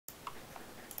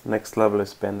Next level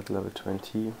is bandit level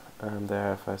 20, and there I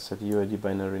have a set UID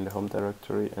binary in the home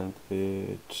directory, and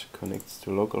it connects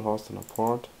to localhost on a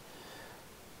port,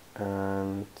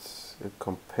 and it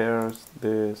compares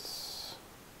this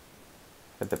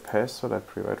at the password I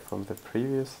provide from the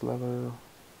previous level,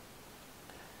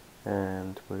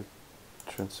 and will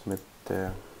transmit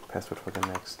the password for the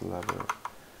next level.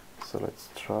 So let's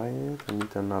try it. I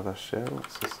need another shell,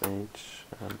 SSH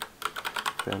and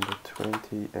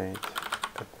bandit20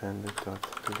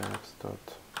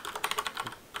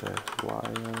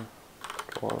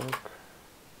 bandit.labs.overthewire.org.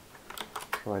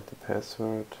 Write the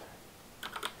password.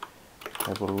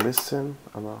 I will listen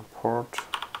on a port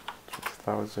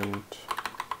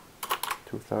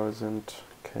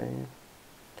 2000K.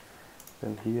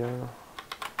 Then here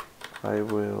I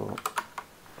will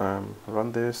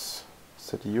run this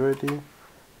set UID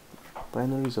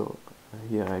binary. So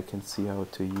here I can see how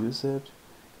to use it.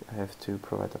 I have to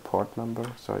provide a port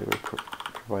number, so I will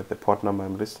provide the port number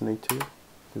I'm listening to,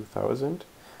 2000.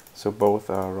 So both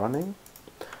are running.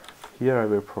 Here I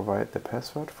will provide the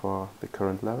password for the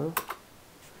current level,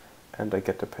 and I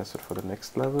get the password for the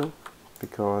next level,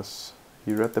 because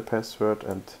he read the password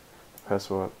and the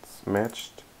password's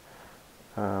matched.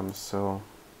 So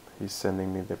he's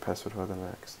sending me the password for the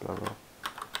next level.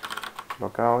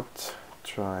 Log out,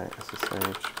 try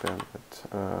SSH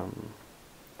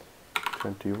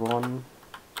bandit21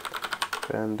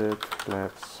 bandit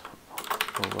labs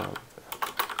over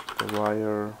the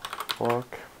wire org,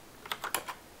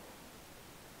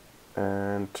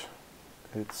 and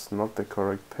it's not the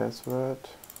correct password.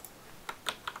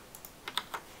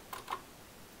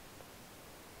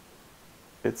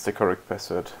 It's the correct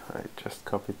password. I just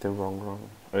copied the wrong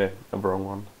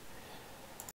one.